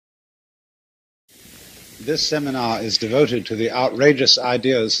This seminar is devoted to the outrageous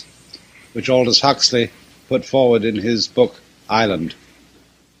ideas which Aldous Huxley put forward in his book, Island,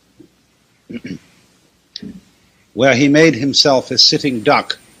 where he made himself a sitting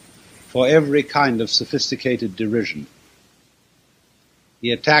duck for every kind of sophisticated derision. He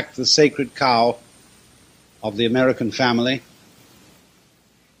attacked the sacred cow of the American family.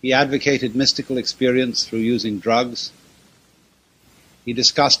 He advocated mystical experience through using drugs. He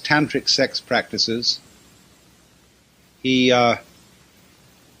discussed tantric sex practices. He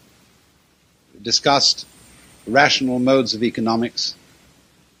discussed rational modes of economics.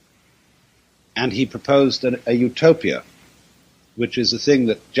 And he proposed a utopia, which is a thing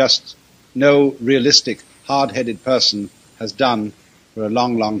that just no realistic, hard-headed person has done for a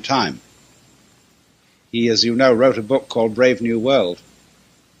long, long time. He, as you know, wrote a book called Brave New World,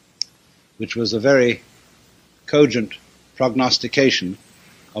 which was a very cogent prognostication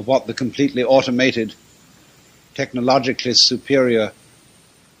of what the completely automated, technologically superior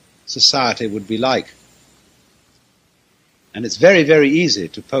society would be like. And it's very, very easy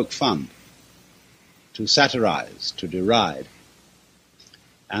to poke fun, to satirize, to deride.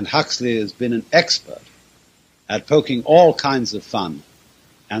 And Huxley has been an expert at poking all kinds of fun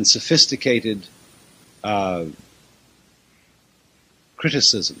and sophisticated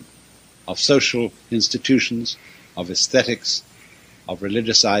criticism of social institutions, of aesthetics, of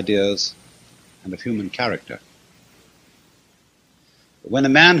religious ideas, and of human character. But when a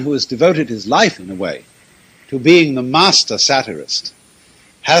man who has devoted his life, in a way, to being the master satirist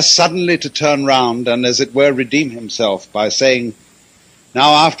has suddenly to turn round and, as it were, redeem himself by saying,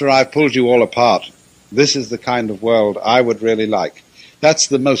 now after I've pulled you all apart, this is the kind of world I would really like. That's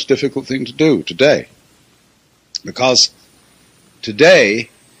the most difficult thing to do today. Because today,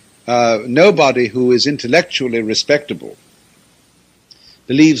 nobody who is intellectually respectable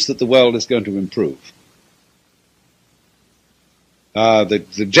believes that the world is going to improve.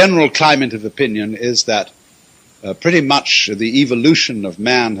 The general climate of opinion is that pretty much the evolution of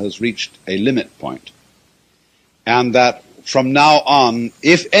man has reached a limit point, and that from now on,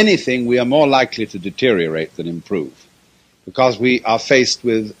 if anything, we are more likely to deteriorate than improve, because we are faced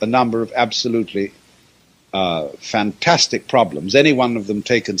with a number of absolutely fantastic problems. Any one of them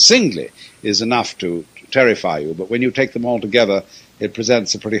taken singly is enough to terrify you, but when you take them all together, it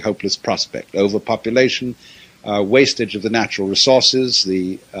presents a pretty hopeless prospect. Overpopulation, wastage of the natural resources,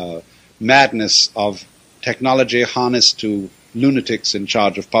 the madness of technology harnessed to lunatics in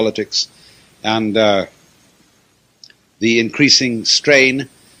charge of politics, and the increasing strain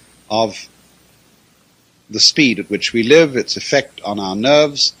of the speed at which we live, its effect on our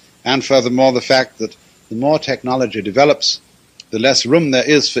nerves, and furthermore the fact that the more technology develops, the less room there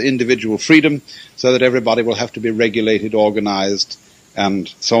is for individual freedom, so that everybody will have to be regulated, organized, and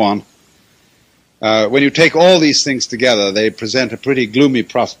so on. When you take all these things together, they present a pretty gloomy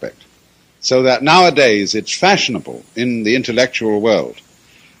prospect. So that nowadays it's fashionable in the intellectual world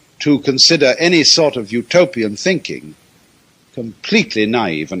to consider any sort of utopian thinking completely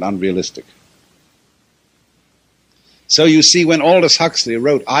naive and unrealistic. So you see, when Aldous Huxley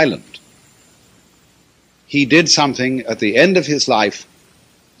wrote Island, he did something at the end of his life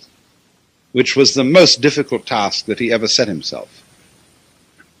which was the most difficult task that he ever set himself.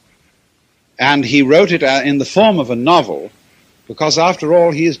 And he wrote it in the form of a novel, because after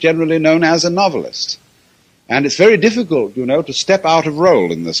all, he is generally known as a novelist. And it's very difficult, you know, to step out of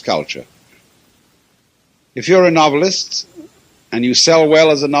role in this culture. If you're a novelist and you sell well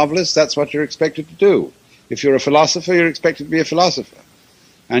as a novelist, that's what you're expected to do. If you're a philosopher, you're expected to be a philosopher.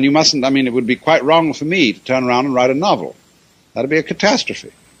 And you mustn't, it would be quite wrong for me to turn around and write a novel. That'd be a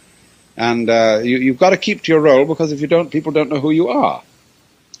catastrophe. And you've got to keep to your role, because if you don't, people don't know who you are.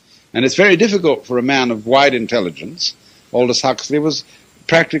 And it's very difficult for a man of wide intelligence. Aldous Huxley was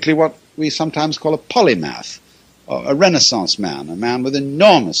practically what we sometimes call a polymath, a Renaissance man, a man with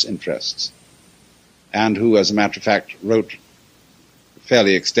enormous interests, and who, as a matter of fact, wrote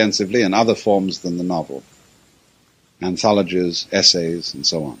fairly extensively in other forms than the novel, anthologies, essays, and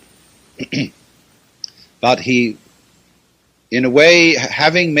so on. But he, in a way,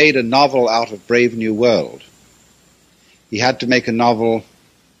 having made a novel out of Brave New World, he had to make a novel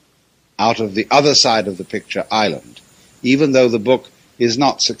out of the other side of the picture, Island, even though the book is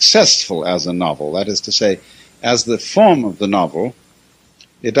not successful as a novel. That is to say, as the form of the novel,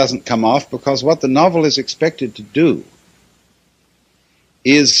 it doesn't come off, because what the novel is expected to do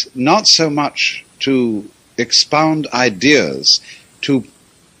is not so much to expound ideas, to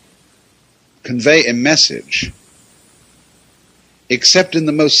convey a message, except in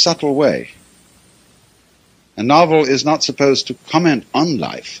the most subtle way. A novel is not supposed to comment on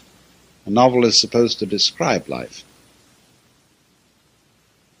life. A novel is supposed to describe life.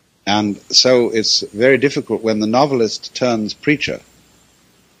 And so it's very difficult when the novelist turns preacher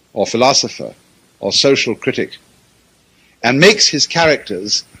or philosopher or social critic and makes his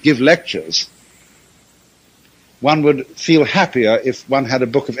characters give lectures. One would feel happier if one had a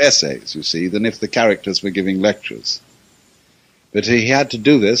book of essays, you see, than if the characters were giving lectures. But he had to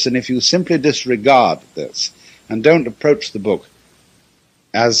do this, and if you simply disregard this and don't approach the book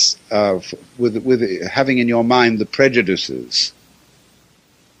as with having in your mind the prejudices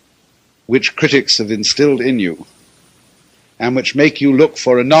which critics have instilled in you, and which make you look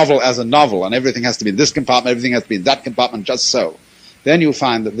for a novel as a novel, and everything has to be in this compartment, everything has to be in that compartment, just so, then you'll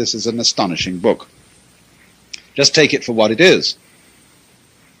find that this is an astonishing book. Just take it for what it is.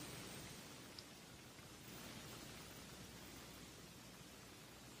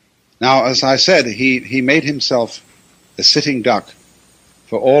 Now, as I said, he made himself a sitting duck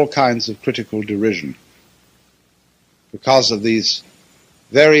for all kinds of critical derision because of these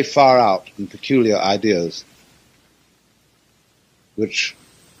very far out and peculiar ideas which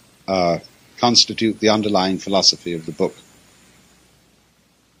constitute the underlying philosophy of the book.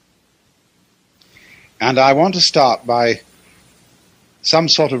 And I want to start by some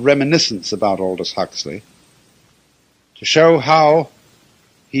sort of reminiscence about Aldous Huxley to show how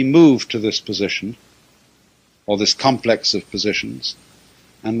he moved to this position, or this complex of positions,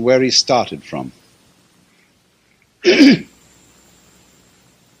 and where he started from.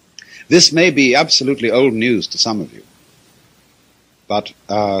 This may be absolutely old news to some of you, but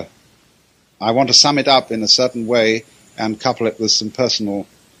I want to sum it up in a certain way and couple it with some personal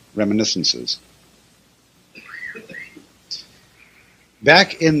reminiscences.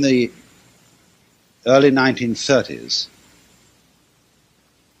 Back in the early 1930s,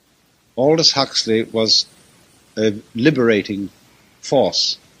 Aldous Huxley was a liberating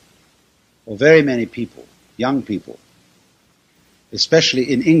force for very many people, young people,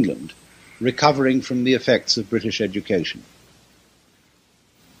 especially in England, recovering from the effects of British education.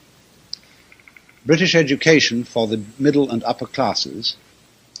 British education for the middle and upper classes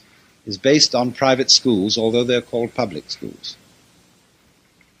is based on private schools, although they're called public schools.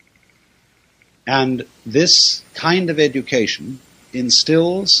 And this kind of education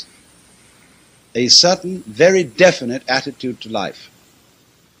instills a certain very definite attitude to life.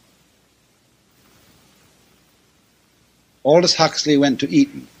 Aldous Huxley went to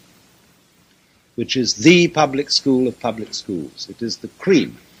Eton, which is the public school of public schools. It is the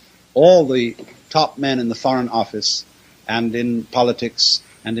cream. All the top men in the Foreign Office and in politics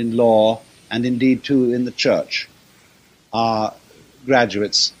and in law and indeed too in the church are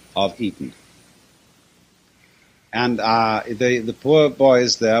graduates of Eton. And the poor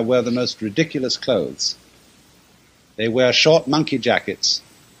boys there wear the most ridiculous clothes. They wear short monkey jackets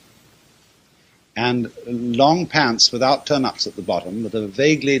and long pants without turn-ups at the bottom that are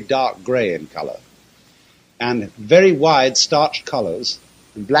vaguely dark grey in color, and very wide starched collars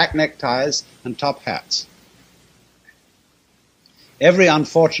and black neckties and top hats. Every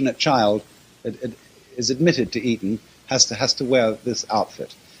unfortunate child that is admitted to Eton has to wear this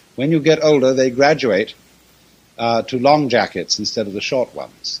outfit. When you get older, they graduate to long jackets instead of the short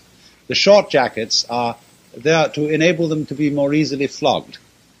ones. The short jackets are there to enable them to be more easily flogged.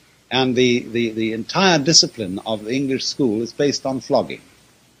 And the entire discipline of the English school is based on flogging.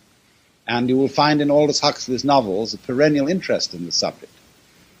 And you will find in Aldous Huxley's novels a perennial interest in the subject,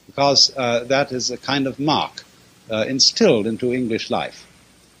 because that is a kind of mark instilled into English life.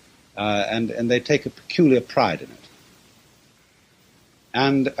 And they take a peculiar pride in it.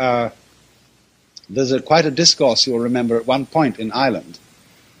 And there's quite a discourse, you'll remember, at one point in Ireland,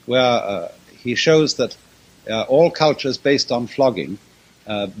 where he shows that all cultures based on flogging,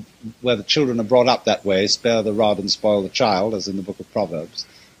 where the children are brought up that way, spare the rod and spoil the child, as in the book of Proverbs,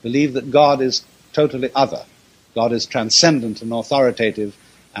 believe that God is totally other. God is transcendent and authoritative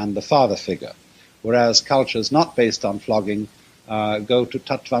and the father figure. Whereas cultures not based on flogging go to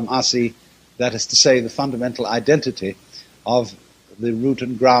Tattvam Asi, that is to say, the fundamental identity of the root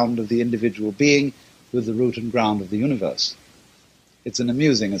and ground of the individual being with the root and ground of the universe. It's an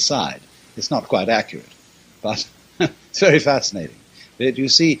amusing aside. It's not quite accurate, but it's very fascinating. But you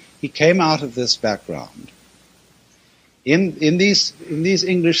see, he came out of this background. In these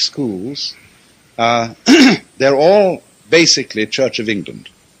English schools, they're all basically Church of England.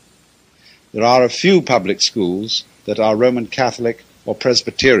 There are a few public schools that are Roman Catholic or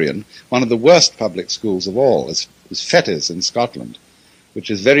Presbyterian. One of the worst public schools of all is Fettes in Scotland,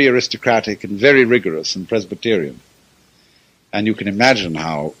 which is very aristocratic and very rigorous and Presbyterian. And you can imagine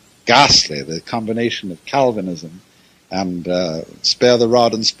how ghastly the combination of Calvinism and spare the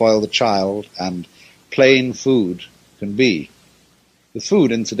rod and spoil the child, and plain food can be. The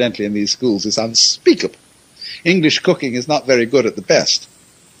food, incidentally, in these schools is unspeakable. English cooking is not very good at the best,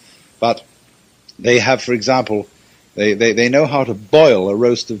 but they have, for example, they know how to boil a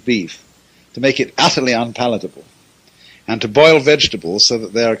roast of beef to make it utterly unpalatable, and to boil vegetables so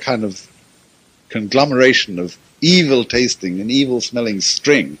that they're a kind of conglomeration of evil-tasting and evil-smelling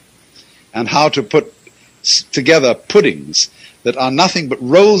string, and how to put together puddings that are nothing but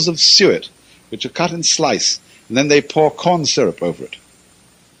rolls of suet, which are cut in slice, and then they pour corn syrup over it.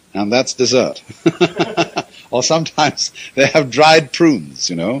 And that's dessert. Or sometimes they have dried prunes,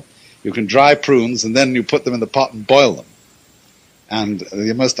 you know. You can dry prunes, and then you put them in the pot and boil them. And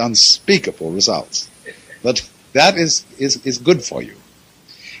the most unspeakable results. But that is good for you.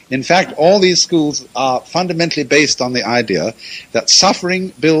 In fact, all these schools are fundamentally based on the idea that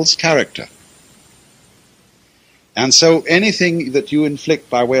suffering builds character. And so anything that you inflict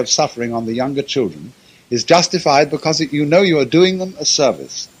by way of suffering on the younger children is justified because you know you are doing them a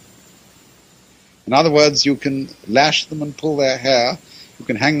service. In other words, you can lash them and pull their hair, you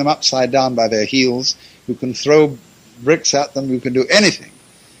can hang them upside down by their heels, you can throw bricks at them, you can do anything,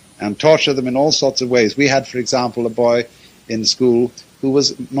 and torture them in all sorts of ways. We had, for example, a boy in school who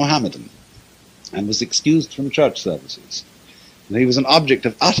was Mohammedan and was excused from church services. And he was an object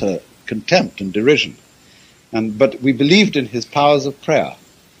of utter contempt and derision. But we believed in his powers of prayer.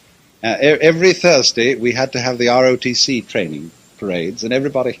 Every Thursday we had to have the ROTC training parades, and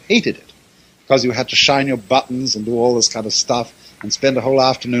everybody hated it because you had to shine your buttons and do all this kind of stuff and spend a whole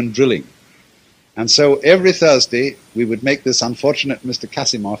afternoon drilling. And so every Thursday we would make this unfortunate Mr.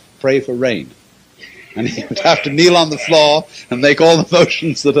 Kasimov pray for rain. And he would have to kneel on the floor and make all the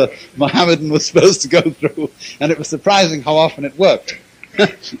motions that a Mohammedan was supposed to go through. And it was surprising how often it worked.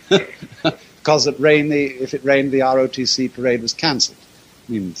 Because if it rained, the ROTC parade was cancelled.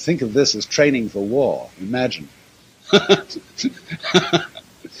 I mean, think of this as training for war. Imagine.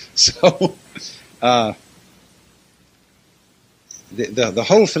 So, the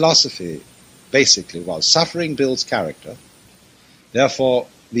whole philosophy basically was suffering builds character. Therefore,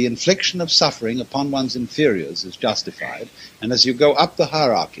 the infliction of suffering upon one's inferiors is justified. And as you go up the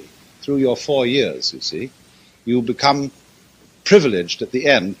hierarchy through your 4 years, you see, you become privileged at the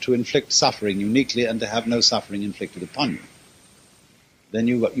end to inflict suffering uniquely and to have no suffering inflicted upon you. Then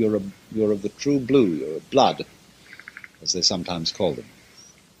you're of the true blue, you're of blood, as they sometimes call them.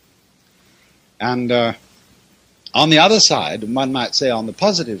 And on the other side, one might say on the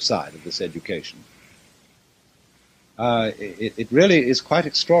positive side of this education, it really is quite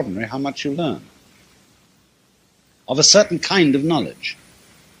extraordinary how much you learn of a certain kind of knowledge.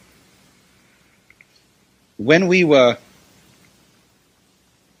 When we were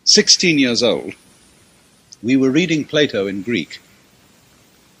 16 years old, we were reading Plato in Greek.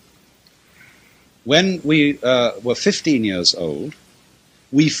 When we were 15 years old,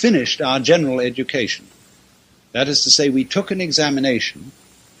 we finished our general education. That is to say, we took an examination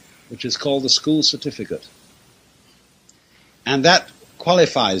which is called the school certificate. And that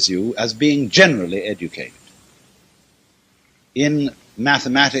qualifies you as being generally educated in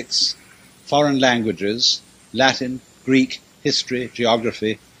mathematics, foreign languages, Latin, Greek, history,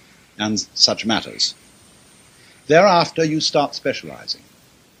 geography, and such matters. Thereafter, you start specializing.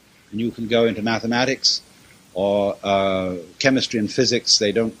 And you can go into mathematics or chemistry and physics.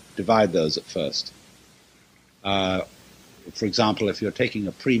 They don't divide those at first. For example, if you're taking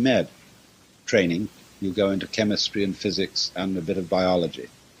a pre-med training, you go into chemistry and physics and a bit of biology.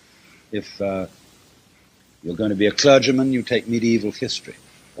 If you're going to be a clergyman, you take medieval history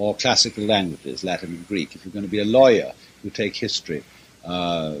or classical languages, Latin and Greek. If you're going to be a lawyer, you take history.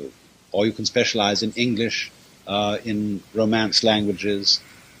 Or you can specialize in English, in Romance languages,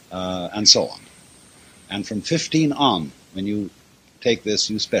 and so on. And from 15 on, when you take this,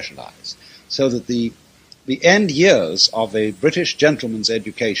 you specialize. So that the end years of a British gentleman's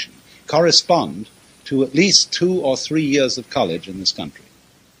education correspond to at least 2 or 3 years of college in this country.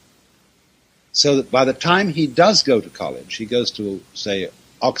 So that by the time he does go to college, he goes to, say,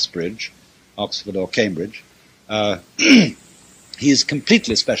 Oxford or Cambridge, he is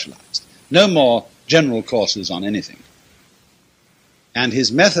completely specialized. No more general courses on anything. And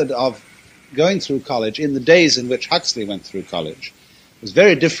his method of going through college in the days in which Huxley went through college was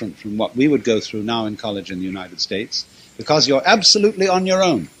very different from what we would go through now in college in the United States, because you're absolutely on your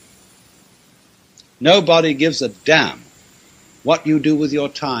own. Nobody gives a damn what you do with your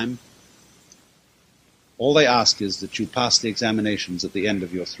time. All they ask is that you pass the examinations at the end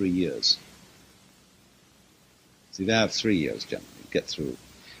of your 3 years. See, they have 3 years generally, get through.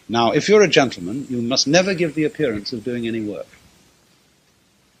 Now, if you're a gentleman, you must never give the appearance of doing any work.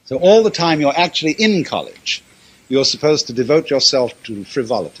 So all the time you're actually in college, you're supposed to devote yourself to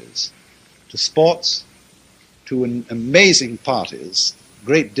frivolities, to sports, to amazing parties,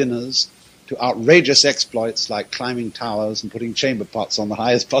 great dinners, to outrageous exploits like climbing towers and putting chamber pots on the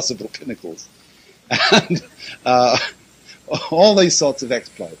highest possible pinnacles, and all these sorts of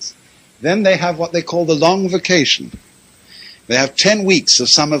exploits. Then they have what they call the long vacation. They have 10 weeks of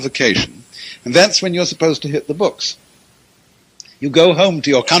summer vacation, and that's when you're supposed to hit the books. You go home to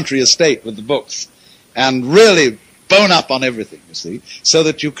your country estate with the books and really bone up on everything, you see, so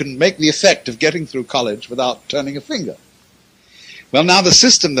that you can make the effect of getting through college without turning a finger. Well, now the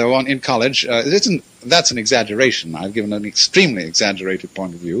system, though, in college, that's an exaggeration. I've given an extremely exaggerated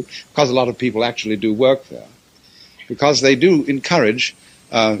point of view, because a lot of people actually do work there, because they do encourage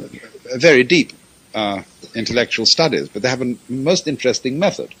very deep intellectual studies, but they have a most interesting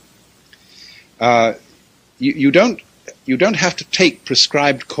method. You don't have to take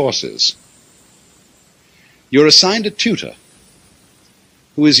prescribed courses. You're assigned a tutor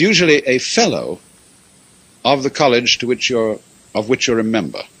who is usually a fellow of the college of which you're a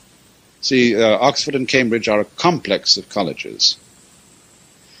member. See, Oxford and Cambridge are a complex of colleges.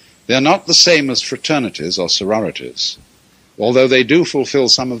 They're not the same as fraternities or sororities, although they do fulfill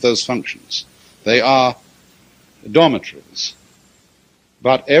some of those functions. They are dormitories.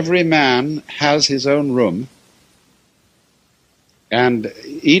 But every man has his own room, and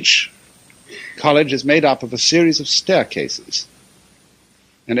each college is made up of a series of staircases.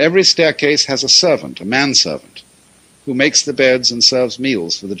 And every staircase has a servant, a manservant, who makes the beds and serves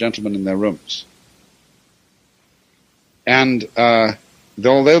meals for the gentlemen in their rooms. And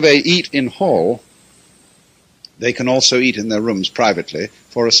although they eat in hall, they can also eat in their rooms privately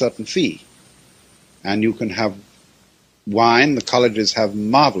for a certain fee. And you can have wine. The colleges have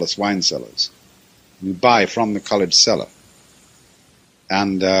marvelous wine cellars. You buy from the college cellar.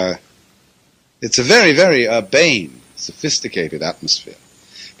 And it's a very, very urbane, sophisticated atmosphere.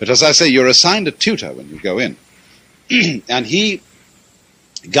 But as I say, you're assigned a tutor when you go in. And he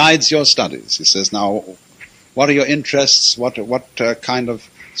guides your studies. He says, now, what are your interests? What kind of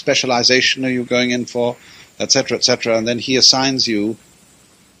specialization are you going in for? Etc., etc. And then he assigns you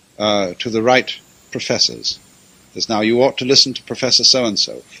to the right professors. Says, now, you ought to listen to Professor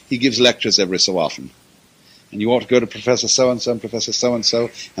so-and-so. He gives lectures every so often. And you ought to go to Professor so-and-so and Professor so-and-so,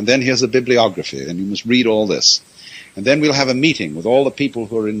 and then here's a bibliography, and you must read all this. And then we'll have a meeting with all the people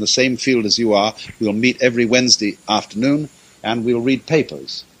who are in the same field as you are. We'll meet every Wednesday afternoon, and we'll read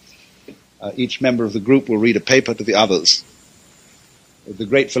papers. Each member of the group will read a paper to the others. The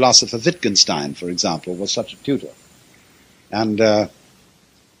great philosopher Wittgenstein, for example, was such a tutor. And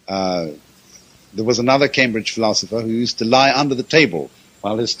there was another Cambridge philosopher who used to lie under the table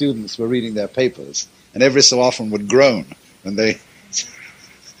while his students were reading their papers, and every so often would groan when they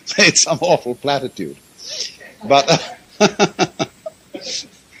made some awful platitude. But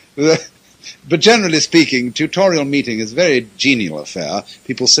generally speaking, tutorial meeting is a very genial affair.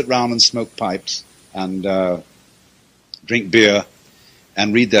 People sit round and smoke pipes and drink beer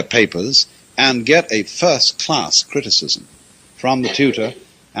and read their papers and get a first-class criticism from the tutor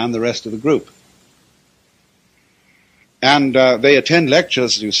and the rest of the group. And they attend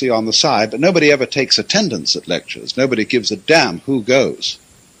lectures, you see, on the side, but nobody ever takes attendance at lectures. Nobody gives a damn who goes.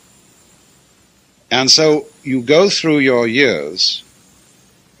 And so you go through your years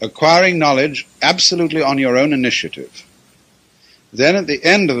acquiring knowledge absolutely on your own initiative. Then at the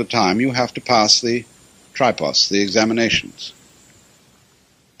end of the time, you have to pass the tripos, the examinations.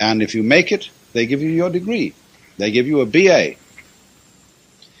 And if you make it, they give you your degree. They give you a BA.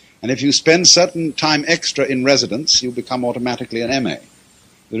 And if you spend certain time extra in residence, you become automatically an MA.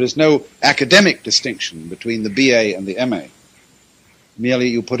 There is no academic distinction between the BA and the MA. Merely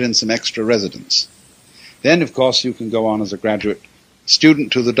you put in some extra residence. Then, of course, you can go on as a graduate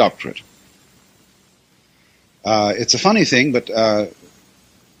student to the doctorate. It's a funny thing, but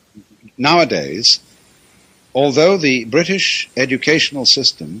nowadays, although the British educational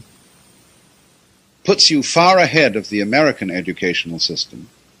system puts you far ahead of the American educational system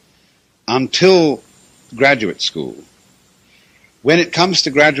until graduate school, when it comes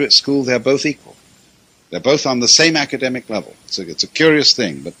to graduate school, they're both equal. They're both on the same academic level. So it's a curious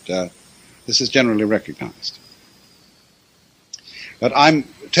thing, but this is generally recognized. But I'm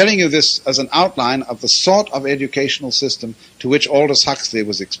telling you this as an outline of the sort of educational system to which Aldous Huxley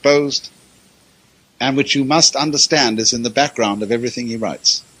was exposed, and which you must understand is in the background of everything he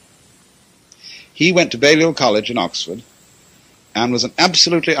writes. He went to Balliol College in Oxford and was an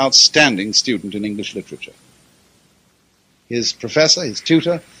absolutely outstanding student in English literature. His professor, his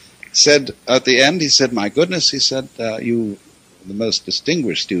tutor, said at the end, he said, "My goodness," he said, "you are the most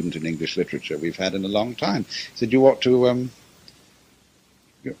distinguished student in English literature we've had in a long time." He said, "You ought to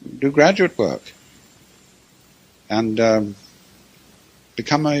do graduate work and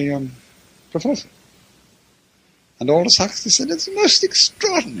become a professor." And Aldous Huxley said, "It's the most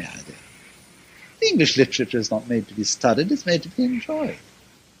extraordinary idea. English literature is not made to be studied, it's made to be enjoyed."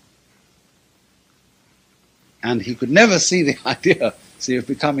 And he could never see the idea of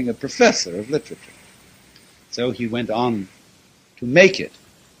becoming a professor of literature. So he went on to make it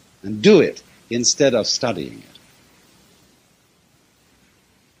and do it instead of studying it.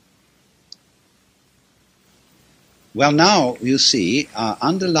 Well, now, you see,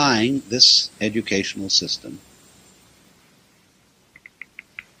 underlying this educational system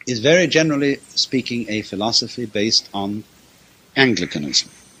is, very generally speaking, a philosophy based on Anglicanism.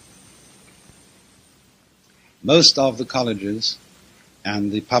 Most of the colleges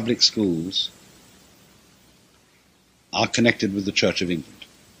and the public schools are connected with the Church of England.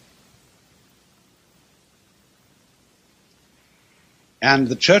 And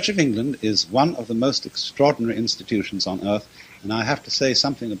the Church of England is one of the most extraordinary institutions on earth, and I have to say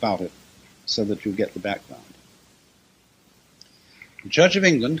something about it so that you get the background. The Church of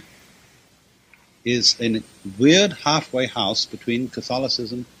England is a weird halfway house between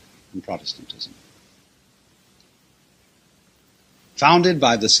Catholicism and Protestantism. Founded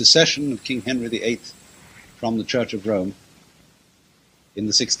by the secession of King Henry VIII from the Church of Rome in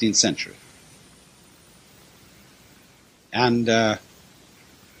the 16th century. And the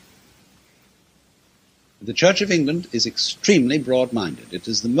Church of England is extremely broad-minded. It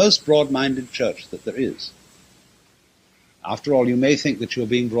is the most broad-minded church that there is. After all, you may think that you're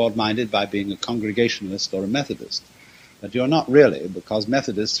being broad-minded by being a Congregationalist or a Methodist, but you're not really, because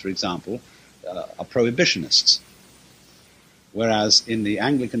Methodists, for example, are prohibitionists. Whereas in the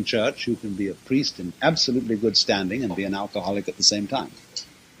Anglican Church, you can be a priest in absolutely good standing and be an alcoholic at the same time.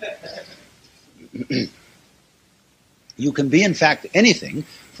 You can be, in fact, anything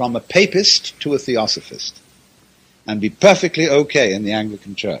from a papist to a theosophist and be perfectly okay in the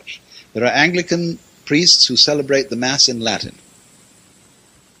Anglican Church. There are Anglican priests who celebrate the Mass in Latin.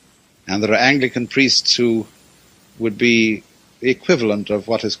 And there are Anglican priests who would be the equivalent of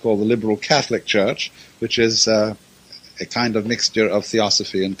what is called the liberal Catholic Church, which is a kind of mixture of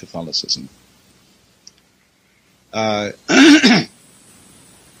theosophy and Catholicism.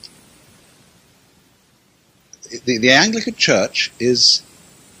 The Anglican Church is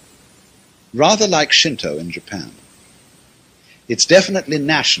rather like Shinto in Japan. It's definitely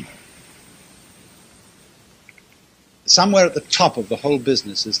national. Somewhere at the top of the whole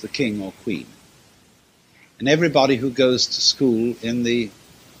business is the king or queen. And everybody who goes to school in the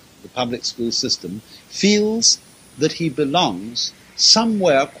public school system feels that he belongs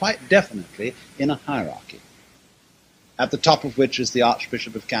somewhere quite definitely in a hierarchy, at the top of which is the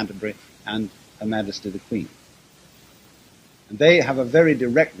Archbishop of Canterbury and Her Majesty the Queen. And they have a very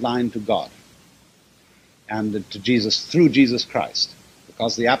direct line to God and to Jesus through Jesus Christ,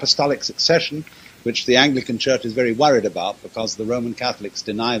 because the apostolic succession, which the Anglican Church is very worried about because the Roman Catholics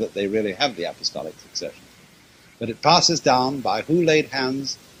deny that they really have the apostolic succession. But it passes down by who laid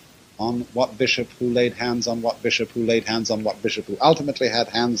hands on what bishop, who laid hands on what bishop, who laid hands on what bishop, who ultimately had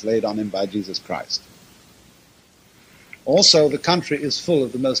hands laid on him by Jesus Christ. Also, the country is full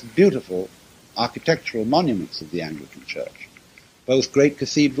of the most beautiful architectural monuments of the Anglican Church, both great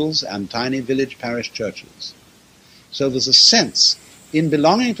cathedrals and tiny village parish churches. So there's a sense in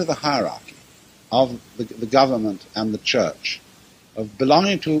belonging to the hierarchy of the government and the church, of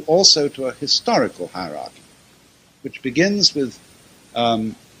belonging to also to a historical hierarchy, which begins with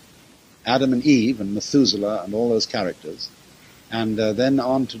Adam and Eve and Methuselah and all those characters, and then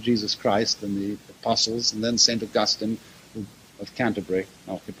on to Jesus Christ and the apostles, and then St. Augustine of Canterbury,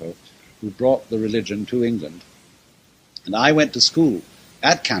 who brought the religion to England. And I went to school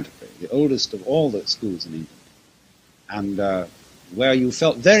at Canterbury, the oldest of all the schools in England, and where you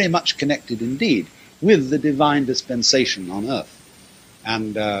felt very much connected indeed with the divine dispensation on earth.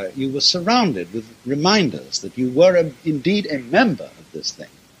 And you were surrounded with reminders that you were indeed a member of this thing.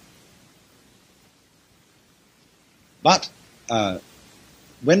 But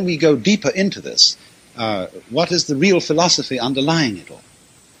when we go deeper into this, what is the real philosophy underlying it all?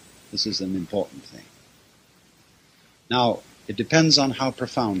 This is an important thing. Now, it depends on how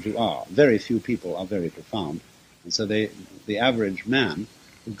profound you are. Very few people are very profound. And so the average man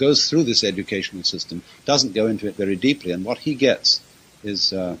who goes through this educational system doesn't go into it very deeply, and what he gets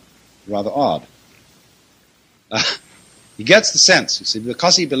is rather odd. He gets the sense, you see,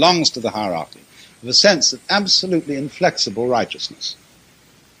 because he belongs to the hierarchy, of a sense of absolutely inflexible righteousness.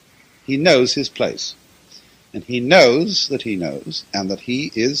 He knows his place. And he knows, and that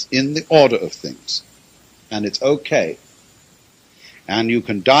he is in the order of things. And it's okay. And you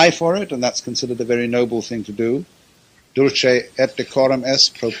can die for it, and that's considered a very noble thing to do. Dulce et decorum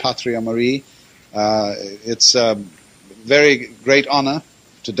est pro patria Maria. It's a very great honor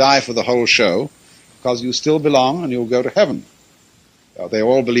to die for the whole show, because you still belong and you'll go to heaven. They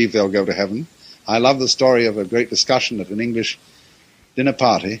all believe they'll go to heaven. I love the story of a great discussion at an English dinner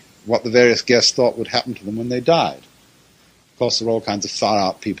party, what the various guests thought would happen to them when they died. Of course, there are all kinds of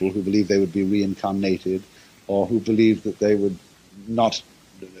far-out people who believe they would be reincarnated, or who believe that they would not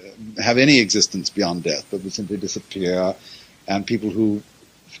have any existence beyond death, but would simply disappear, and people who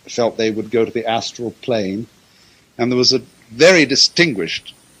felt they would go to the astral plane. And there was a very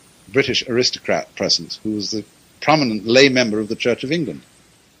distinguished British aristocrat present, who was the prominent lay member of the Church of England.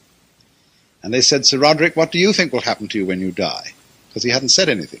 And they said, "Sir Roderick, what do you think will happen to you when you die?" Because he hadn't said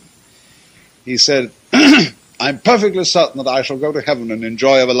anything. He said, "I'm perfectly certain that I shall go to heaven and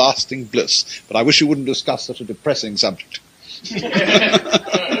enjoy everlasting bliss, but I wish you wouldn't discuss such a depressing subject."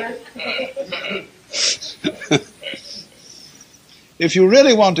 If you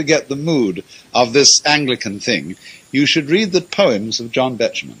really want to get the mood of this Anglican thing, you should read the poems of John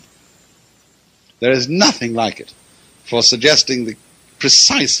Betjeman. There is nothing like it for suggesting the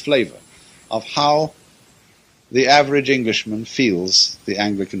precise flavor of how the average Englishman feels the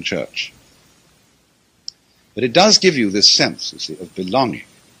Anglican Church. But it does give you this sense, you see, of belonging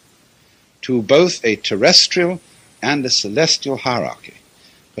to both a terrestrial and a celestial hierarchy.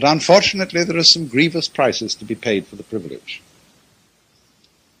 But unfortunately, there are some grievous prices to be paid for the privilege.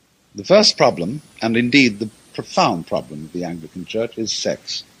 The first problem, and indeed the profound problem of the Anglican Church, is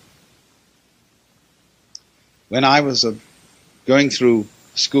sex. When I was going through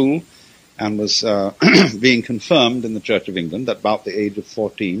school and was being confirmed in the Church of England at about the age of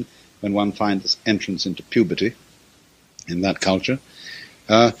 14, when one finds entrance into puberty in that culture,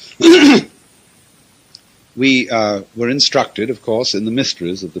 we were instructed, of course, in the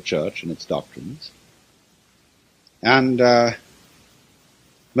mysteries of the Church and its doctrines. And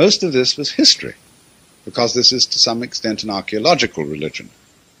most of this was history, because this is to some extent an archaeological religion,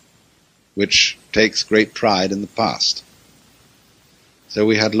 which takes great pride in the past. So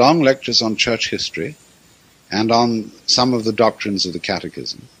we had long lectures on church history and on some of the doctrines of the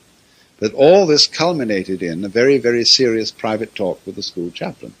Catechism. But all this culminated in a very, very serious private talk with the school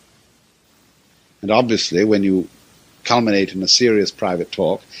chaplain. And obviously, when you culminate in a serious private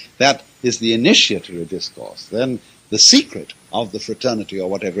talk, that is the initiatory discourse. Then the secret of the fraternity, or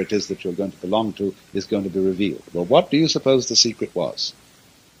whatever it is that you're going to belong to, is going to be revealed. Well, what do you suppose the secret was?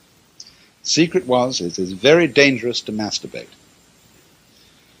 The secret was, it is very dangerous to masturbate.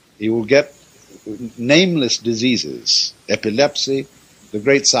 You will get nameless diseases, epilepsy, the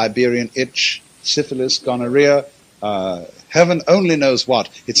great Siberian itch, syphilis, gonorrhea, heaven only knows what.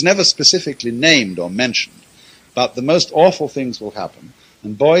 It's never specifically named or mentioned, but the most awful things will happen.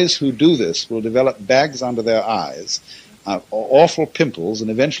 And boys who do this will develop bags under their eyes, awful pimples,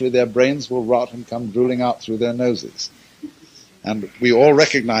 and eventually their brains will rot and come drooling out through their noses. And we all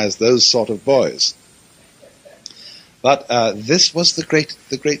recognize those sort of boys. But this was the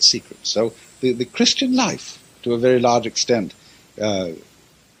great secret. So the Christian life, to a very large extent,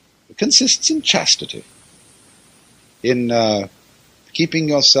 consists in chastity, in keeping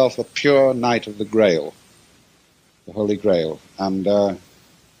yourself a pure knight of the Grail, the Holy Grail, and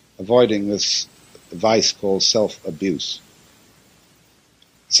avoiding this vice called self-abuse.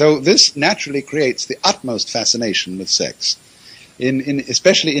 So this naturally creates the utmost fascination with sex,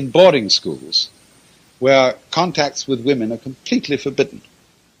 especially in boarding schools, where contacts with women are completely forbidden.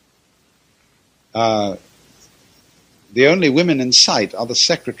 The only women in sight are the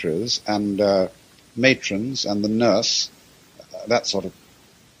secretaries and matrons and the nurse, that sort of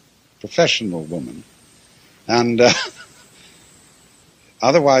professional woman. And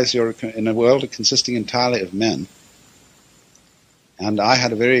otherwise you're in a world consisting entirely of men. And I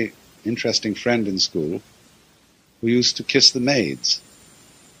had a very interesting friend in school who used to kiss the maids.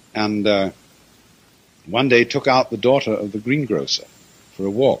 And one day took out the daughter of the greengrocer for a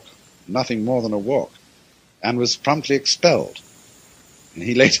walk, nothing more than a walk, and was promptly expelled. And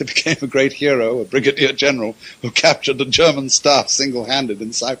he later became a great hero, a brigadier general, who captured the German staff single-handed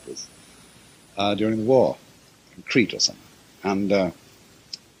in Cyprus during the war, in Crete or something. And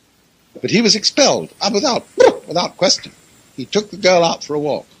but he was expelled without question. He took the girl out for a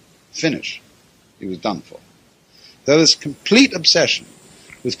walk. Finish. He was done for. There was complete obsession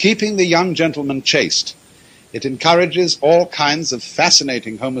with keeping the young gentleman chaste. It encourages all kinds of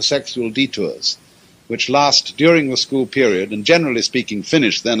fascinating homosexual detours, which last during the school period and generally speaking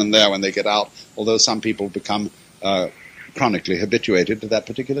finish then and there when they get out, although some people become chronically habituated to that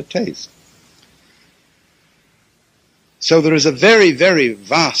particular taste. So there is a very, very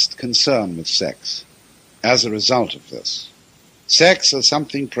vast concern with sex as a result of this. Sex is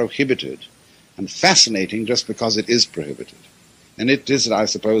something prohibited and fascinating just because it is prohibited. And it is, I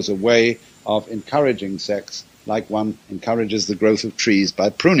suppose, a way of encouraging sex like one encourages the growth of trees by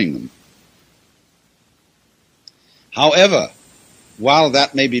pruning them. However, while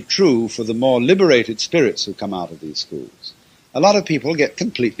that may be true for the more liberated spirits who come out of these schools, a lot of people get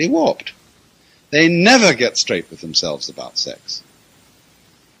completely warped. They never get straight with themselves about sex.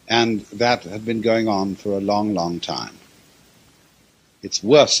 And that had been going on for a long, long time. It's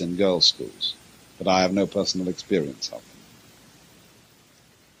worse in girls' schools, but I have no personal experience of them.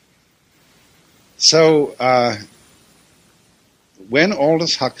 So, when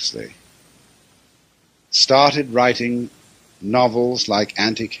Aldous Huxley started writing novels like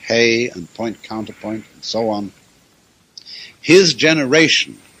Antic Hay and Point Counterpoint and so on, his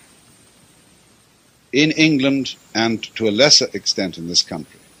generation in England and to a lesser extent in this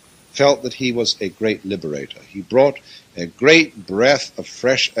country felt that he was a great liberator. He brought a great breath of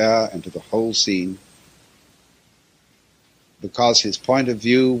fresh air into the whole scene because his point of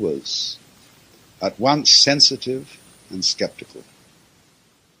view was at once sensitive and skeptical.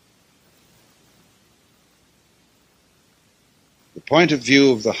 The point of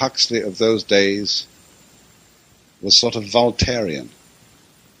view of the Huxley of those days was sort of Voltairean.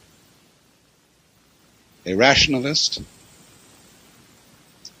 A rationalist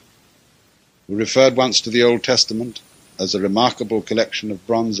who referred once to the Old Testament as a remarkable collection of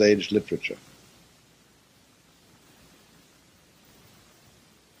Bronze Age literature.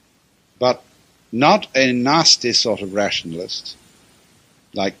 But not a nasty sort of rationalist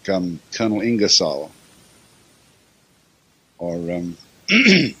like Colonel Ingersoll or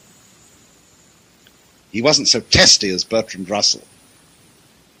he wasn't so testy as Bertrand Russell,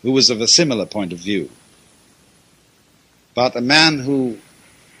 who was of a similar point of view, but a man who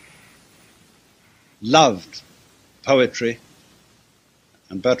loved poetry,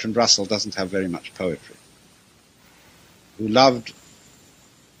 and Bertrand Russell doesn't have very much poetry, who loved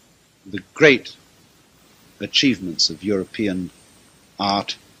the great achievements of European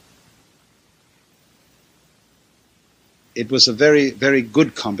art. It was a very, very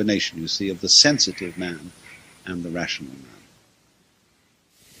good combination, you see, of the sensitive man and the rational man.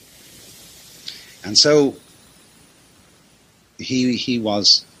 And so he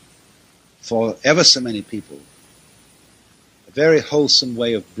was, for ever so many people, a very wholesome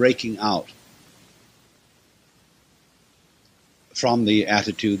way of breaking out from the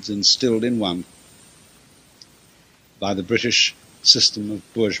attitudes instilled in one by the British system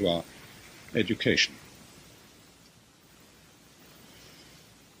of bourgeois education.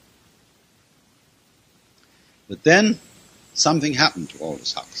 But then something happened to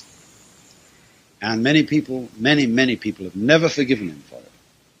Aldous Huxley. And many people have never forgiven him for it.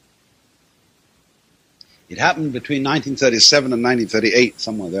 It happened between 1937 and 1938,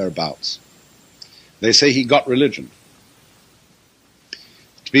 somewhere thereabouts. They say he got religion.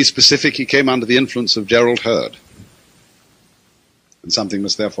 To be specific, he came under the influence of Gerald Hurd. And something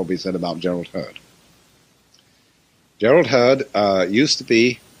must therefore be said about Gerald Hurd. Gerald Hurd used to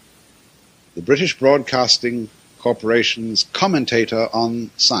be the British Broadcasting Corporation's commentator on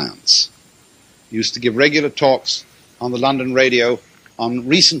science. He used to give regular talks on the London radio on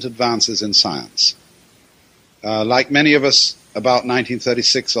recent advances in science. Like many of us, about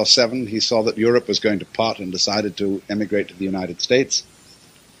 1936 or 7, he saw that Europe was going to pot and decided to emigrate to the United States.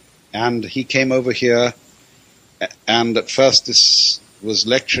 And he came over here, and at first this was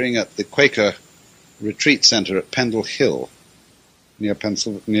lecturing at the Quaker Retreat Center at Pendle Hill, near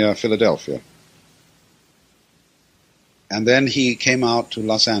Philadelphia. And then he came out to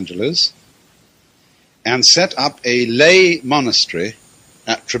Los Angeles and set up a lay monastery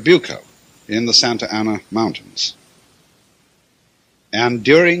at Trabuco in the Santa Ana Mountains. And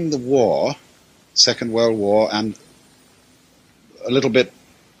during the war, Second World War, and a little bit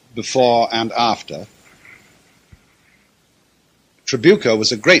before and after, Trabuco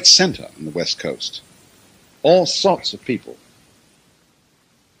was a great center on the West Coast. All sorts of people,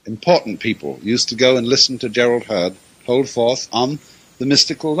 important people, used to go and listen to Gerald Hurd hold forth on the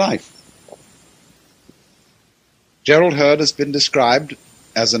mystical life. Gerald Hurd has been described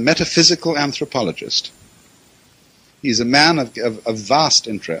as a metaphysical anthropologist. He's a man of vast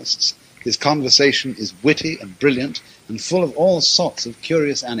interests. His conversation is witty and brilliant and full of all sorts of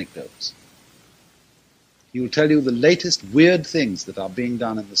curious anecdotes. He will tell you the latest weird things that are being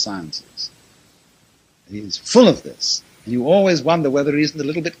done in the sciences. He's full of this. And you always wonder whether he isn't a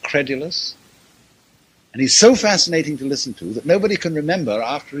little bit credulous. And he's so fascinating to listen to that nobody can remember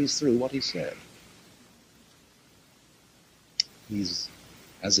after he's through what he said. He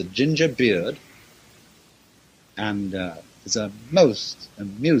has a ginger beard and is a most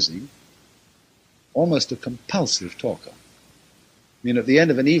amusing, almost a compulsive talker. I mean, at the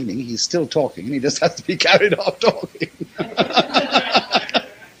end of an evening, he's still talking, and he just has to be carried off talking.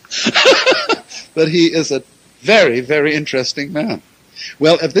 But he is a very, very interesting man.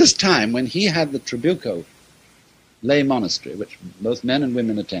 Well, at this time, when he had the Trabuco lay monastery, which both men and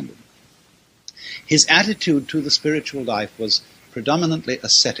women attended, his attitude to the spiritual life was predominantly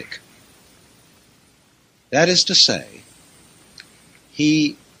ascetic. That is to say,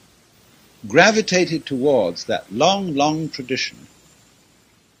 he gravitated towards that long, long tradition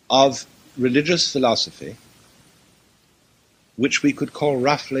of religious philosophy, which we could call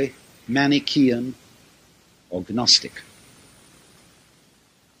roughly Manichaean or Gnostic.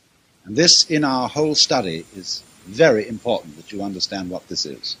 And this, in our whole study, is very important that you understand what this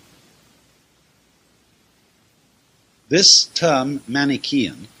is. This term,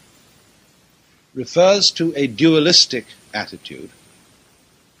 Manichaean, refers to a dualistic attitude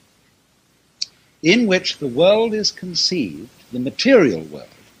in which the world is conceived, the material world,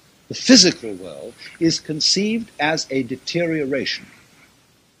 the physical world, is conceived as a deterioration.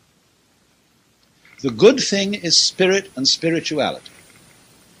 The good thing is spirit and spirituality.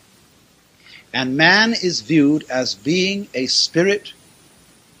 And man is viewed as being a spirit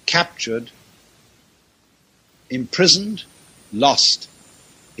captured, imprisoned, lost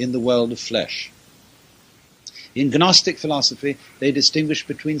in the world of flesh. In Gnostic philosophy, they distinguish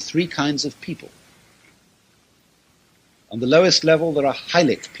between three kinds of people. On the lowest level, there are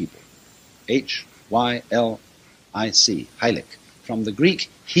Hylic people. H-Y-L-I-C, Hylic. From the Greek,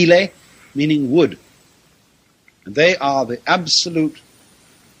 hyle, meaning wood. And they are the absolute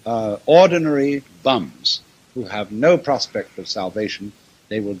ordinary bums who have no prospect of salvation.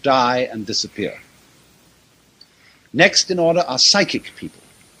 They will die and disappear. Next in order are psychic people.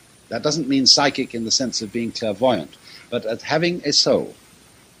 That doesn't mean psychic in the sense of being clairvoyant, but as having a soul.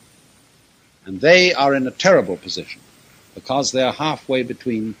 And they are in a terrible position because they are halfway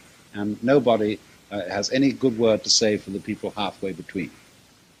between, and nobody has any good word to say for the people halfway between.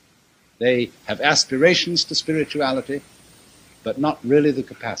 They have aspirations to spirituality, but not really the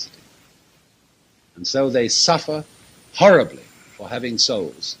capacity. And so they suffer horribly for having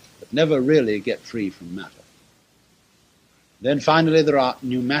souls that never really get free from matter. Then finally there are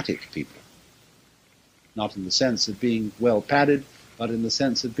pneumatic people, not in the sense of being well padded, but in the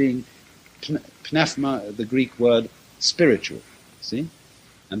sense of being pneuma, the Greek word, spiritual. See?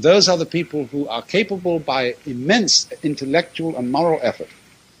 And those are the people who are capable by immense intellectual and moral effort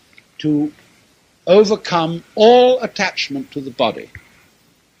to overcome all attachment to the body,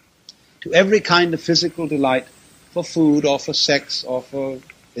 to every kind of physical delight for food or for sex or for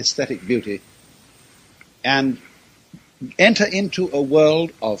aesthetic beauty, and enter into a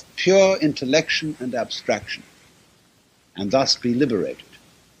world of pure intellection and abstraction, and thus be liberated.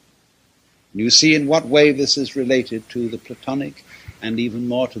 You see in what way this is related to the Platonic and even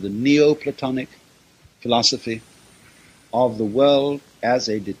more to the Neoplatonic philosophy of the world as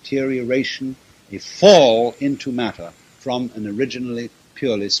a deterioration, a fall into matter from an originally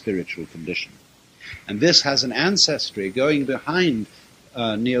purely spiritual condition. And this has an ancestry going behind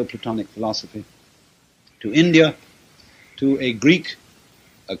Neoplatonic philosophy to India, to a Greek,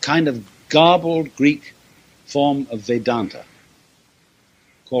 a kind of garbled Greek form of Vedanta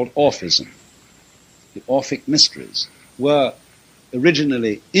called Orphism. The Orphic mysteries were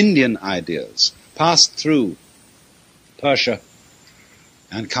originally Indian ideas, passed through Persia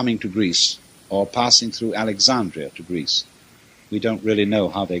and coming to Greece, or passing through Alexandria to Greece. We don't really know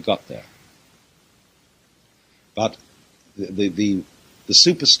how they got there. But the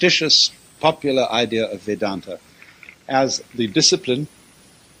superstitious popular idea of Vedanta as the discipline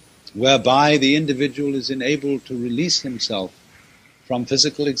whereby the individual is enabled to release himself from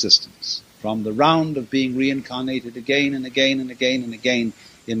physical existence, from the round of being reincarnated again and again and again and again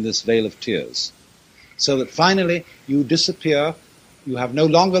in this vale of tears, so that finally you disappear, you have no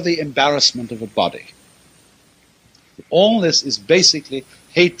longer the embarrassment of a body. All this is basically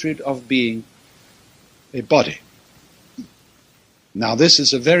hatred of being a body. Now this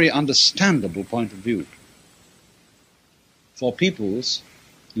is a very understandable point of view for peoples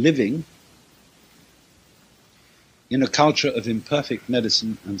living in a culture of imperfect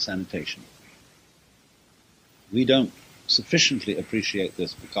medicine and sanitation. We don't sufficiently appreciate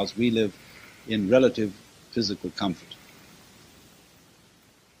this because we live in relative physical comfort.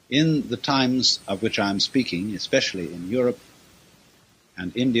 In the times of which I am speaking, especially in Europe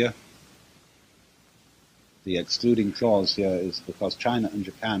and India, the excluding clause here is because China and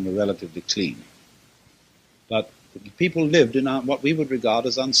Japan were relatively clean. But people lived in what we would regard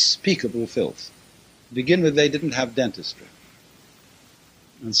as unspeakable filth. To begin with, they didn't have dentistry.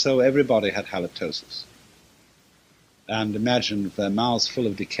 And so everybody had halitosis. And imagine if their mouths full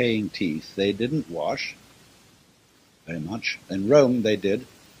of decaying teeth, they didn't wash very much. In Rome they did,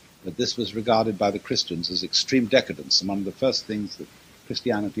 but this was regarded by the Christians as extreme decadence. And one of the first things that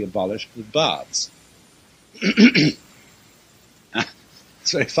Christianity abolished was baths. It's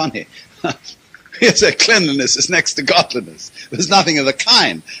very funny. Here's their cleanliness is next to godliness. There's nothing of the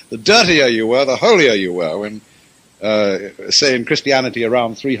kind. The dirtier you were, the holier you were, when, say, in Christianity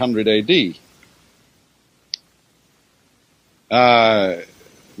around 300 A.D.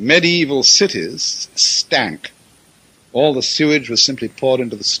 Medieval cities stank. All the sewage was simply poured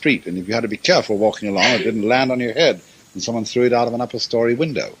into the street, and if you had to be careful walking along, it didn't land on your head, and someone threw it out of an upper-story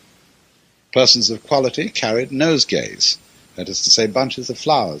window. Persons of quality carried nosegays, that is to say, bunches of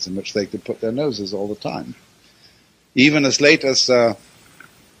flowers in which they could put their noses all the time. Even as late as the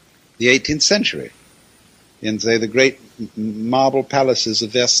 18th century, in, say, the great marble palaces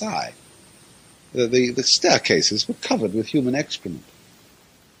of Versailles, the staircases were covered with human excrement.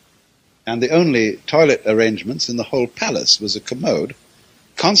 And the only toilet arrangements in the whole palace was a commode,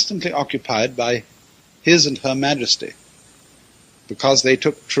 constantly occupied by His and Her Majesty, because they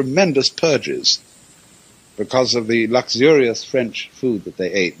took tremendous purges because of the luxurious French food that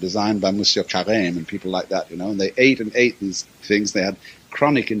they ate, designed by Monsieur Carême and people like that, and they ate and ate these things. They had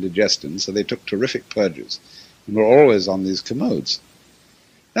chronic indigestion, so they took terrific purges, and were always on these commodes.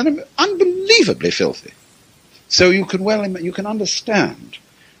 And unbelievably filthy. So you can understand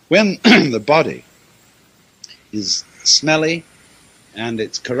when the body is smelly and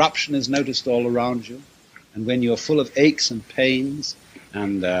its corruption is noticed all around you, and when you're full of aches and pains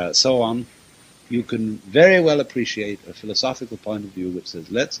and so on, you can very well appreciate a philosophical point of view which says,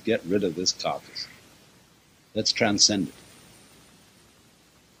 let's get rid of this carcass. Let's transcend it.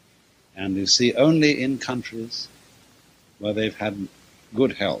 And you see, only in countries where they've had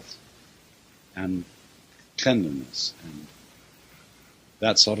good health and cleanliness and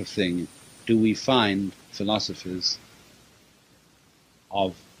that sort of thing do we find philosophies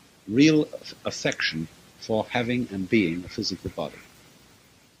of real affection for having and being a physical body.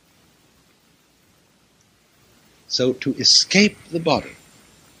 So to escape the body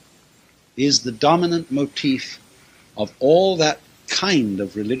is the dominant motif of all that kind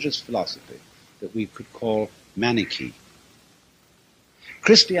of religious philosophy that we could call Manichae.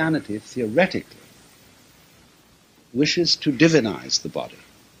 Christianity, theoretically, wishes to divinize the body.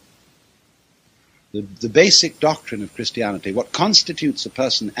 The basic doctrine of Christianity, what constitutes a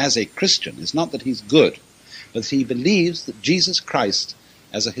person as a Christian, is not that he's good, but he believes that Jesus Christ,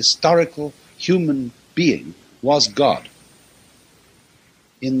 as a historical human being, was God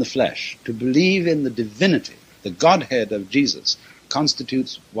in the flesh. To believe in the divinity, the Godhead of Jesus,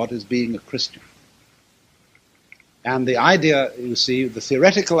 constitutes what is being a Christian. And the idea, you see, the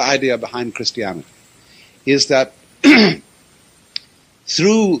theoretical idea behind Christianity is that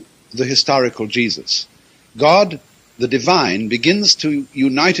through the historical Jesus, God, the divine, begins to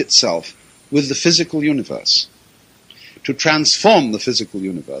unite itself with the physical universe, to transform the physical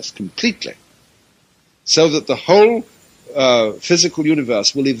universe completely, so that the whole physical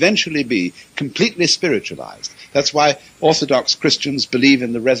universe will eventually be completely spiritualized. That's why Orthodox Christians believe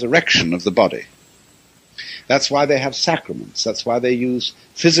in the resurrection of the body. That's why they have sacraments. That's why they use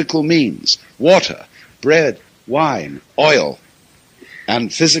physical means, water, bread, wine, oil,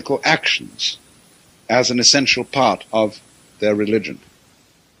 and physical actions as an essential part of their religion.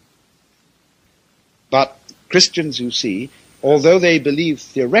 But Christians, you see, although they believe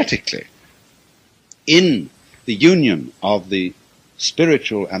theoretically in the union of the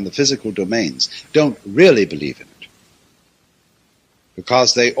spiritual and the physical domains, don't really believe in it,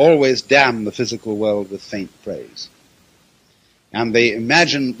 because they always damn the physical world with faint praise. And they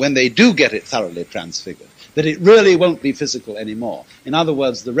imagine, when they do get it thoroughly transfigured, that it really won't be physical anymore. In other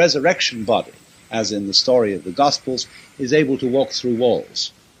words, the resurrection body, as in the story of the Gospels, is able to walk through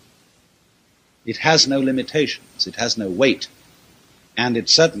walls. It has no limitations, it has no weight, and it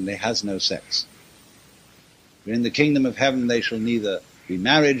certainly has no sex. For in the kingdom of heaven they shall neither be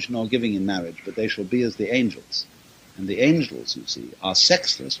marriage nor giving in marriage, but they shall be as the angels. And the angels, you see, are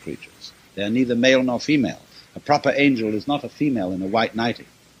sexless creatures. They are neither male nor female. A proper angel is not a female in a white nightie,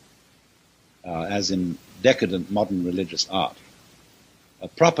 as in decadent modern religious art. A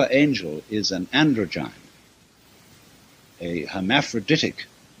proper angel is an androgyne, a hermaphroditic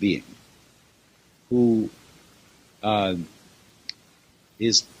being who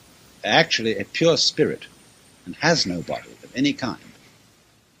is actually a pure spirit and has no body of any kind,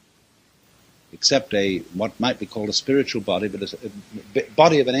 except what might be called a spiritual body, but a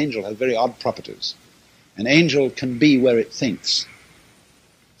body of an angel has very odd properties. An angel can be where it thinks.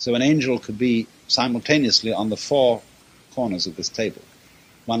 So an angel could be simultaneously on the four corners of this table,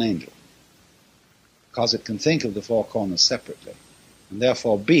 one angel, because it can think of the four corners separately, and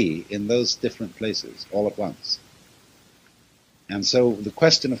therefore be in those different places all at once. And so the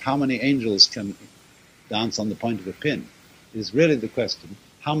question of how many angels can dance on the point of a pin is really the question,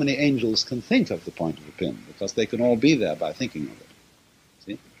 how many angels can think of the point of a pin? Because they can all be there by thinking of it.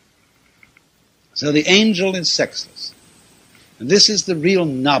 See? So the angel is sexless. And this is the real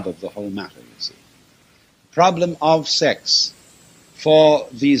nub of the whole matter, you see. The problem of sex for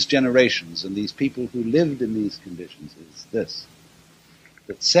these generations and these people who lived in these conditions is this,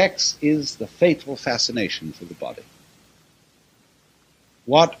 that sex is the fatal fascination for the body.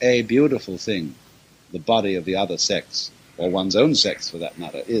 What a beautiful thing the body of the other sex, or one's own sex for that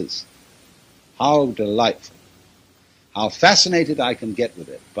matter, is. How delightful. How fascinated I can get with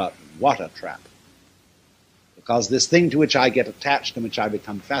it, but what a trap. Because this thing to which I get attached and which I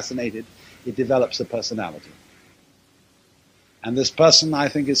become fascinated, it develops a personality. And this person, I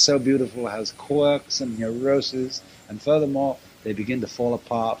think, is so beautiful, has quirks and neuroses, and furthermore, they begin to fall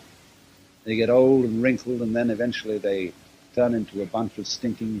apart. They get old and wrinkled, and then eventually they turn into a bunch of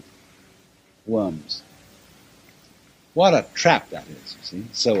stinking worms. What a trap that is, you see.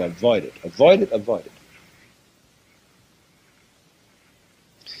 So avoid it. Avoid it, avoid it.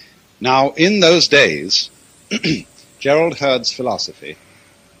 Now, in those days, Gerald Hurd's philosophy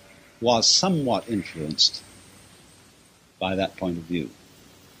was somewhat influenced by that point of view.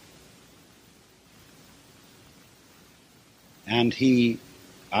 And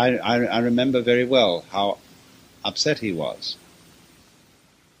I remember very well how upset he was